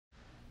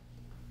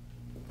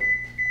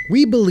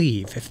We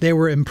believe if there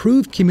were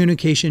improved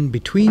communication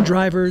between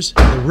drivers,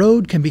 the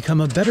road can become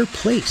a better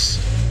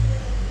place.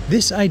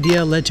 This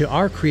idea led to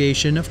our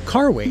creation of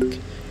CarWink,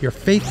 your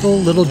faithful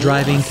little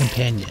driving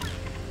companion.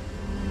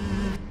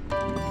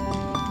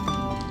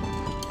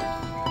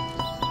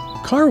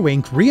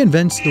 CarWink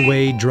reinvents the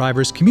way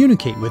drivers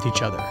communicate with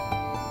each other.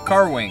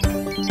 CarWink,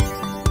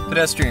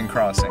 pedestrian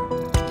crossing.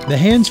 The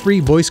hands-free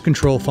voice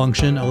control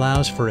function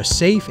allows for a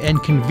safe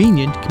and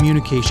convenient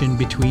communication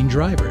between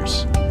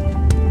drivers.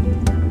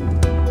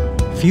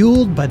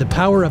 Fueled by the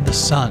power of the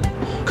sun,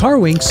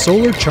 CarWink's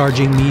solar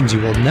charging means you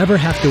will never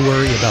have to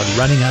worry about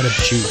running out of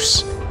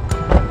juice.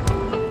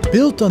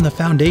 Built on the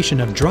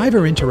foundation of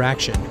driver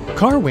interaction,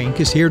 CarWink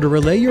is here to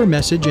relay your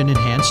message and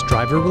enhance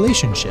driver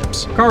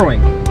relationships.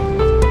 CarWink.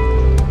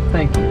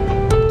 Thank you.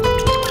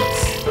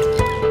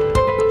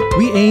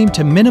 We aim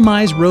to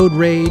minimize road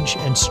rage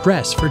and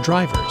stress for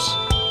drivers.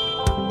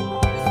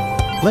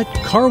 Let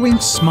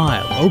CarWink's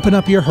smile open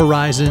up your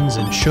horizons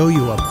and show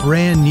you a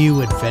brand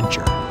new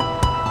adventure.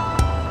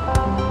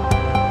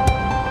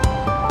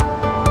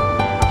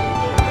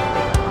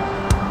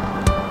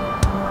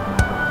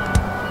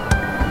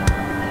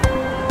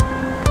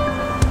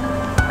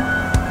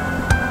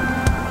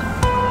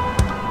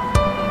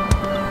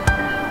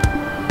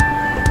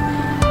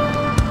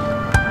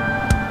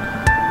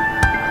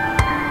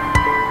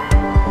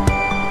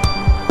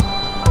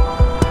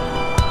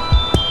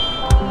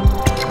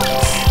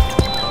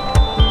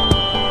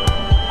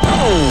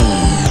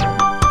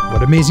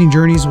 What amazing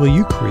journeys will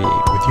you create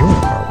with your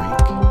CarWink?